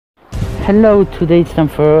Hello, today it's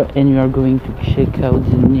Samfire and we are going to check out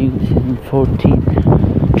the new season 14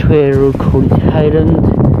 trailer called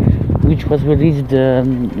Island, which was released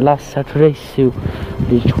last Saturday, so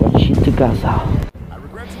let's watch it together.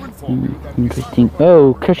 Interesting.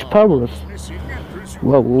 Oh, Crash Powers.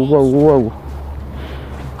 Whoa, whoa, whoa, whoa.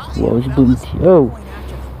 Whoa, it's bounty. Oh.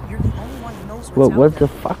 Whoa, what the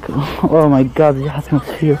fuck? Oh my god, the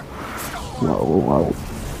atmosphere. Whoa, whoa.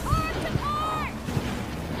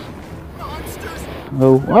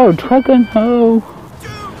 Oh, oh, dragon, oh!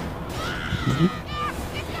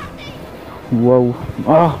 Whoa,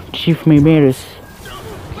 oh, Chief Mammatus.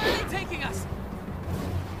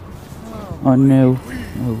 Oh no,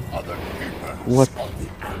 oh. What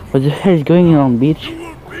the hell is going on, bitch?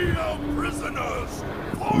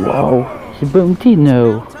 Wow, the bounty?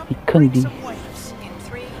 No, it can't be.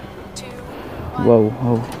 Whoa,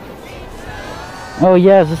 oh. Oh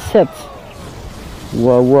yeah, the set.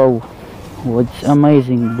 Whoa, whoa. What's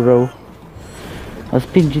amazing, bro? A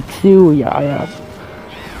Spinjitsu, yeah.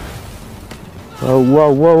 Whoa,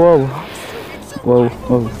 whoa, whoa, whoa. Whoa,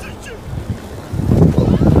 whoa.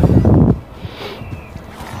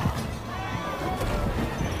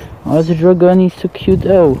 Oh, the dragon is so cute.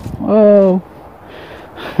 Oh, oh.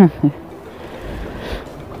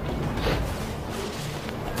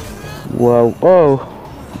 Wow, oh.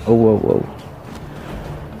 Oh, whoa, whoa.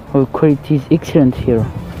 Oh, quality is excellent here.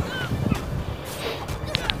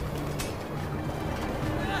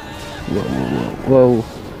 Whoa,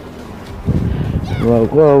 whoa,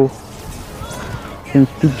 whoa, and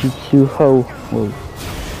Spinjitsu, whoa,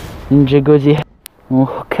 Ninjago.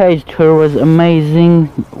 Okay, the tour was amazing,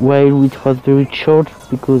 while it was very short,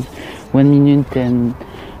 because 1 minute and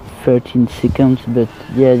 13 seconds, but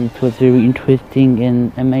yeah, it was very interesting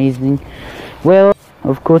and amazing. Well,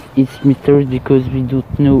 of course, it's mysterious because we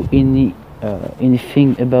don't know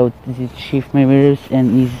anything about the Chief Mammatus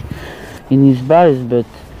and his battles, but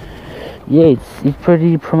yeah, it's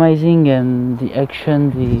pretty promising, and the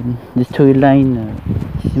action, the storyline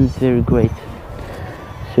seems very great.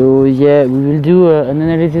 So yeah, we will do an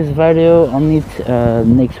analysis video on it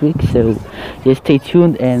next week, so yeah, stay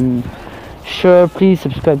tuned, and sure, please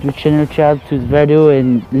subscribe to the channel, chat to the video,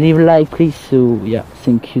 and leave a like, please. So yeah,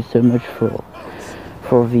 thank you so much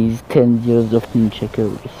for these 10 years of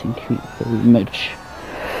Ninjago. Thank you very much.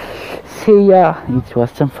 See ya, it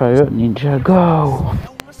was Samfire Ninjago.